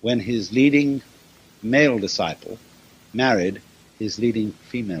when his leading male disciple married his leading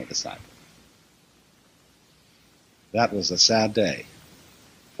female disciple. That was a sad day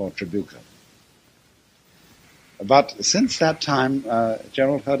for Trabuco. But since that time,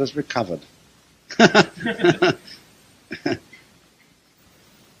 Gerald Hurd has recovered.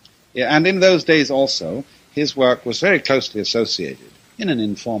 Yeah, and in those days also, his work was very closely associated, in an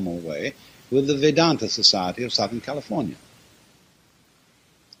informal way, with the Vedanta Society of Southern California.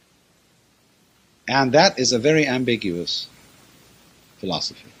 And that is a very ambiguous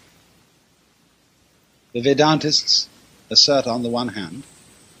philosophy. The Vedantists assert on the one hand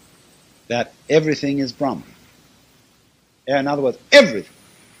that everything is Brahman. In other words, everything,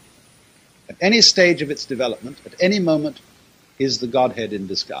 at any stage of its development, at any moment, is the Godhead in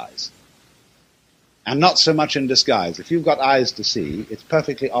disguise. And not so much in disguise. If you've got eyes to see, it's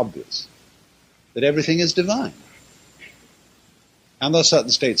perfectly obvious that everything is divine. And there are certain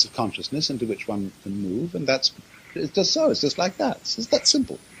states of consciousness into which one can move, and it's just so. It's just like that. It's just that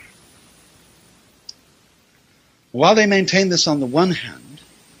simple. While they maintain this on the one hand,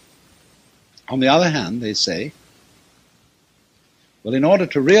 on the other hand, they say, well, in order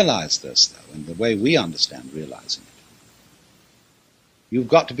to realize this, though, in the way we understand realizing it, you've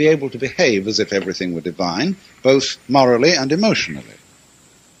got to be able to behave as if everything were divine, both morally and emotionally.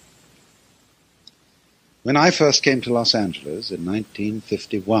 When I first came to Los Angeles in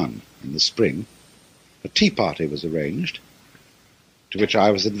 1951, in the spring, a tea party was arranged, to which I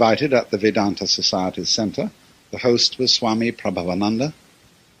was invited at the Vedanta Society's center. The host was Swami Prabhavananda,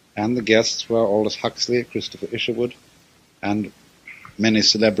 and the guests were Aldous Huxley, Christopher Isherwood, and many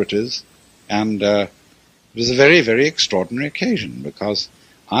celebrities, and it was a very, very extraordinary occasion, because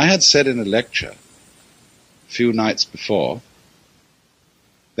I had said in a lecture a few nights before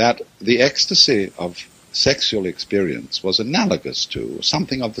that the ecstasy of sexual experience was analogous to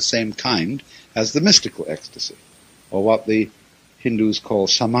something of the same kind as the mystical ecstasy, or what the Hindus call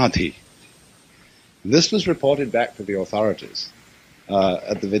samadhi. And this was reported back to the authorities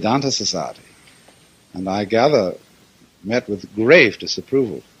at the Vedanta Society, and I gather met with grave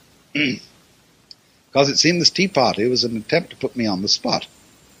disapproval. Because it seemed this tea party was an attempt to put me on the spot.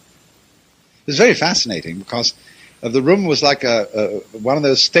 It was very fascinating, because the room was like one of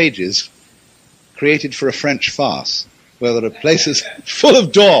those stages created for a French farce, where there are places full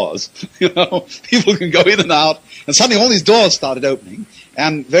of doors. People can go in and out, and suddenly all these doors started opening,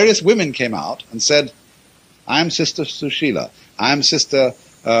 and various women came out and said, I'm Sister Sushila, I'm Sister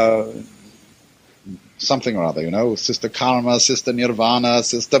something or other, Sister Karma, Sister Nirvana,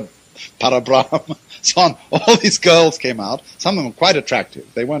 Sister Parabrahma, so on. All these girls came out. Some of them were quite attractive.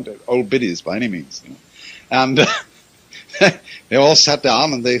 They weren't old biddies by any means. And they all sat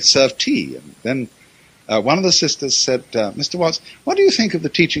down and they served tea. And then one of the sisters said, Mr. Watts, what do you think of the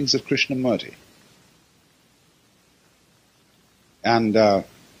teachings of Krishnamurti? And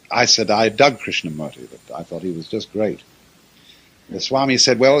I said I dug Krishnamurti, that I thought he was just great. The Swami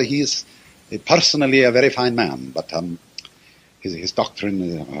said, well, he's personally a very fine man, but his doctrine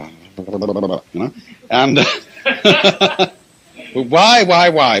is, and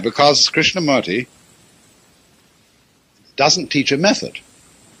why? Because Krishnamurti doesn't teach a method. I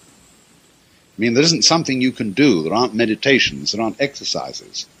mean, there isn't something you can do. There aren't meditations. There aren't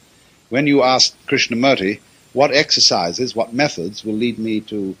exercises. When you ask Krishnamurti, what exercises, what methods will lead me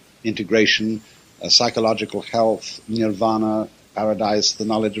to integration, psychological health, nirvana, paradise, the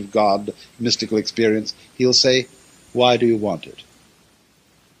knowledge of God, mystical experience, he'll say, why do you want it?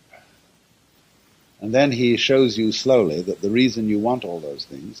 And then he shows you slowly that the reason you want all those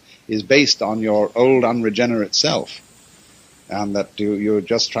things is based on your old unregenerate self, and that you're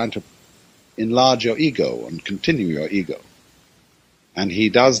just trying to enlarge your ego and continue your ego. And he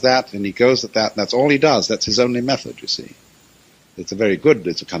does that, and he goes at that. That's all he does. That's his only method, you see. It's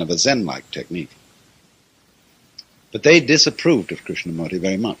a kind of a Zen-like technique. But they disapproved of Krishnamurti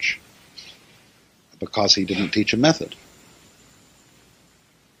very much because he didn't teach a method.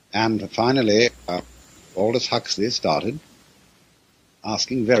 And finally, Aldous Huxley started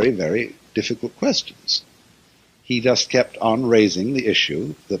asking very, very difficult questions. He just kept on raising the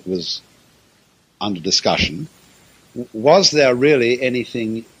issue that was under discussion. Was there really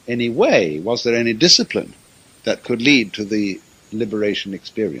anything, any way, was there any discipline that could lead to the liberation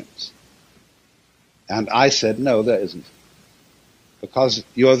experience? And I said, no, there isn't. Because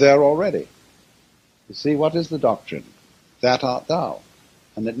you're there already. You see, what is the doctrine? That art thou.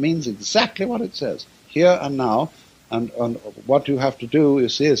 And it means exactly what it says, here and now, and what you have to do, you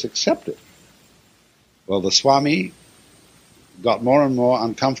see, is accept it. Well, the Swami got more and more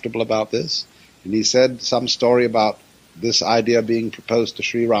uncomfortable about this, and he said some story about this idea being proposed to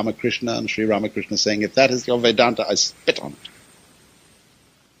Sri Ramakrishna, and Sri Ramakrishna saying, if that is your Vedanta, I spit on it.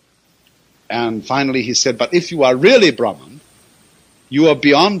 And finally he said, but if you are really Brahman, you are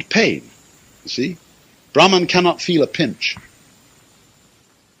beyond pain. You see? Brahman cannot feel a pinch.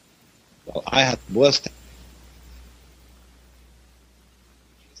 Well, I had the worst.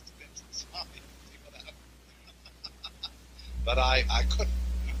 But I couldn't.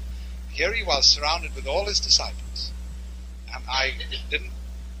 Here he was surrounded with all his disciples. And I didn't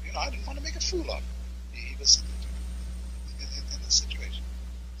want to make a fool of him. He was in this situation.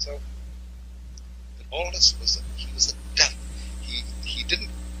 So, but Aldous was a devil. He didn't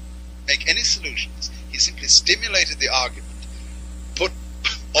make any solutions. He simply stimulated the argument, put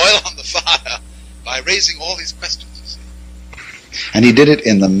oil on the fire by raising all these questions, you see. And he did it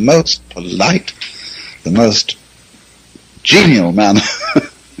in the most polite, the most genial manner.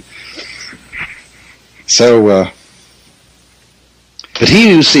 So, but he,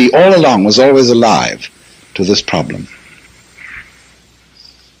 you see, all along was always alive to this problem.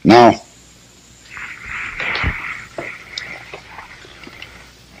 Now,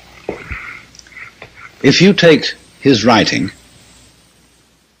 if you take his writing,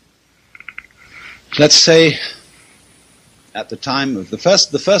 let's say at the time of the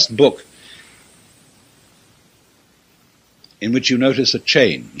first book in which you notice a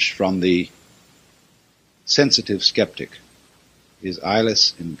change from the sensitive skeptic is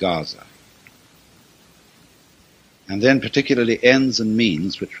Eyeless in Gaza. And then particularly Ends and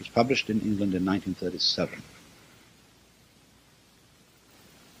Means, which was published in England in 1937.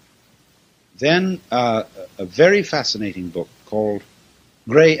 Then a very fascinating book called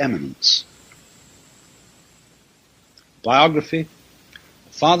Grey Eminence. Biography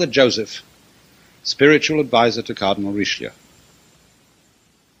of Father Joseph, spiritual advisor to Cardinal Richelieu.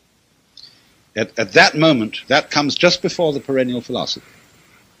 At that moment, that comes just before the perennial philosophy.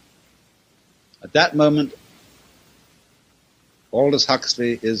 At that moment, Aldous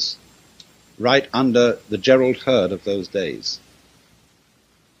Huxley is right under the Gerald Hurd of those days,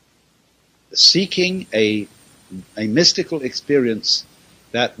 seeking a mystical experience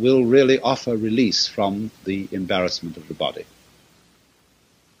that will really offer release from the embarrassment of the body.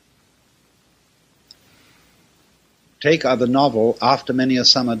 Take the novel After Many a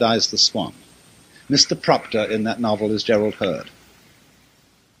Summer Dies the Swan. Mr. Proctor in that novel is Gerald Hurd.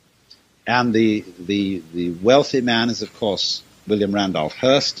 And the wealthy man is, of course, William Randolph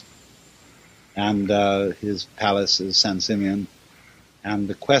Hearst, and his palace is San Simeon, and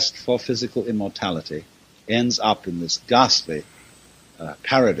the quest for physical immortality ends up in this ghastly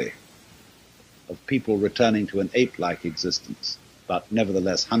parody of people returning to an ape-like existence, but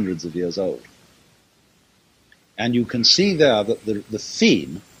nevertheless hundreds of years old. And you can see there that the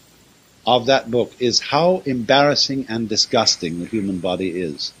theme of that book is how embarrassing and disgusting the human body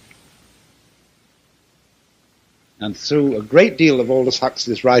is. And through a great deal of Aldous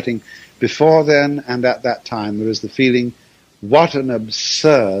Huxley's writing, before then and at that time, there is the feeling, what an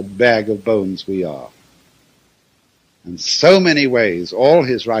absurd bag of bones we are. In so many ways, all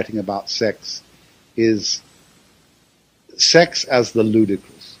his writing about sex is sex as the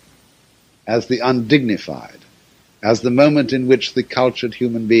ludicrous, as the undignified, as the moment in which the cultured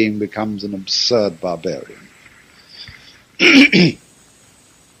human being becomes an absurd barbarian.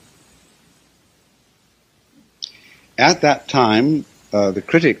 At that time, the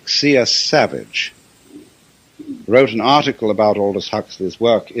critic C.S. Savage wrote an article about Aldous Huxley's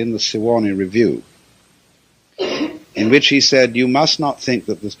work in the Sewanee Review, in which he said, you must not think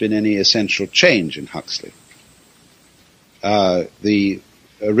that there's been any essential change in Huxley. The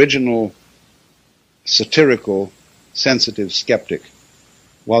original satirical, sensitive skeptic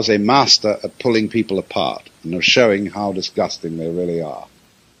was a master at pulling people apart and of showing how disgusting they really are.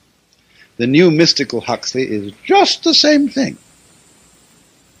 The new mystical Huxley is just the same thing,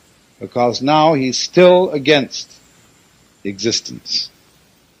 because now he's still against existence.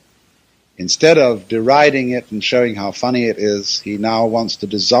 Instead of deriding it and showing how funny it is, he now wants to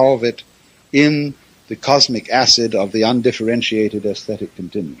dissolve it in the cosmic acid of the undifferentiated aesthetic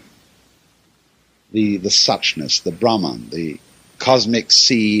continuum. The suchness, the Brahman, the cosmic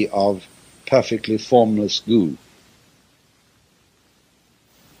sea of perfectly formless goo.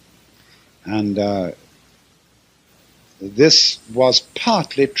 And this was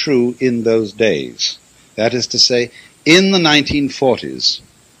partly true in those days. That is to say, in the 1940s,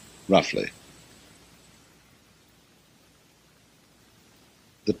 roughly,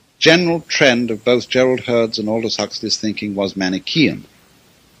 the general trend of both Gerald Hurd's and Aldous Huxley's thinking was Manichaean,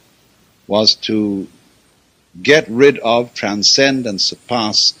 was to get rid of, transcend, and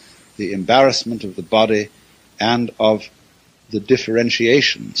surpass the embarrassment of the body and of the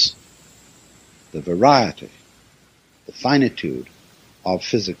differentiations, the variety, the finitude of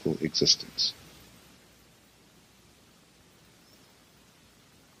physical existence.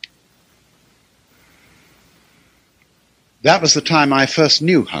 That was the time I first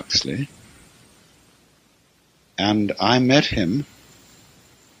knew Huxley, and I met him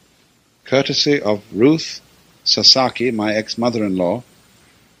courtesy of Ruth Sasaki, my ex-mother-in-law,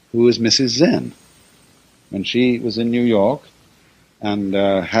 who was Mrs. Zen, when she was in New York and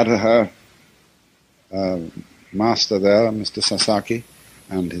had her master there, Mr. Sasaki,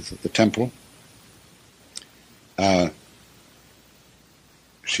 and he's at the temple.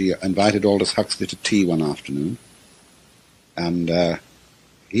 She invited Aldous Huxley to tea one afternoon, and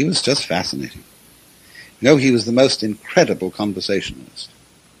he was just fascinating. You know, he was the most incredible conversationalist.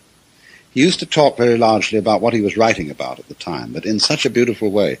 He used to talk very largely about what he was writing about at the time, but in such a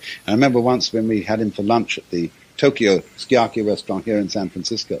beautiful way. I remember once when we had him for lunch at the Tokyo Sukiyaki restaurant here in San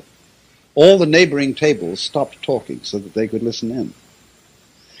Francisco, all the neighboring tables stopped talking so that they could listen in.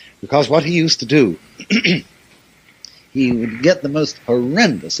 Because what he used to do, he would get the most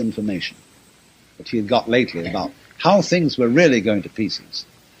horrendous information that he had got lately about how things were really going to pieces.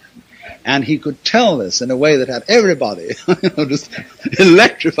 And he could tell this in a way that had everybody just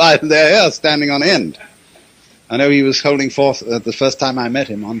electrified their hair standing on end. I know he was holding forth the first time I met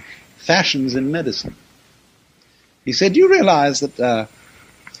him on fashions in medicine. He said, you realize that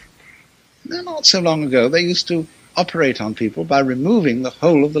not so long ago they used to operate on people by removing the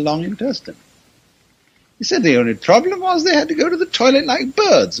whole of the long intestine. He said the only problem was they had to go to the toilet like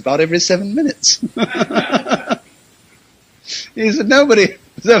birds about every 7 minutes. He said nobody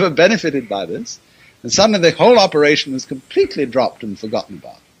was ever benefited by this, and suddenly the whole operation was completely dropped and forgotten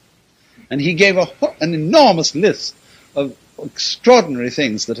about. And he gave an enormous list of extraordinary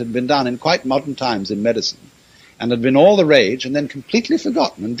things that had been done in quite modern times in medicine, and had been all the rage, and then completely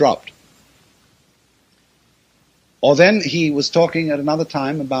forgotten and dropped. Or then he was talking at another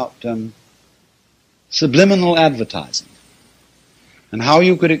time about subliminal advertising, and how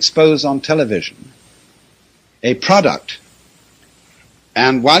you could expose on television a product,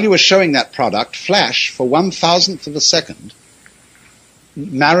 and while you were showing that product, flash for 1,000th of a second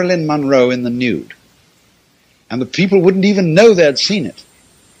Marilyn Monroe in the nude. And the people wouldn't even know they'd seen it,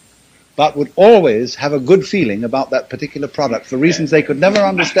 but would always have a good feeling about that particular product for reasons they could never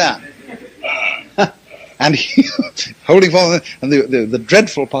understand. And he, holding forth, and the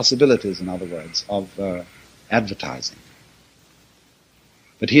dreadful possibilities, in other words, of advertising.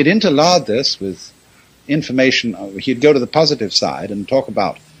 But he had interlarded this with information. He'd go to the positive side and talk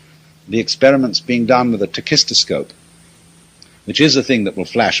about the experiments being done with a tachistoscope, which is a thing that will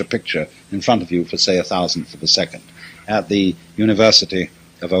flash a picture in front of you for, say, 1,000th of a second. At the University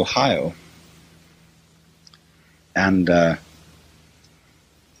of Ohio, and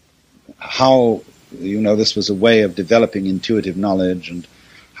how, this was a way of developing intuitive knowledge, and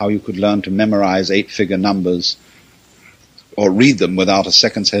how you could learn to memorize 8-figure numbers or read them without a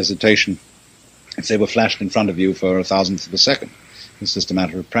second's hesitation if they were flashed in front of you for 1,000th of a second. It's just a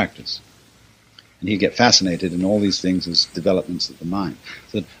matter of practice. And he'd get fascinated in all these things as developments of the mind.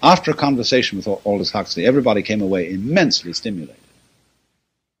 So that after a conversation with Aldous Huxley, everybody came away immensely stimulated.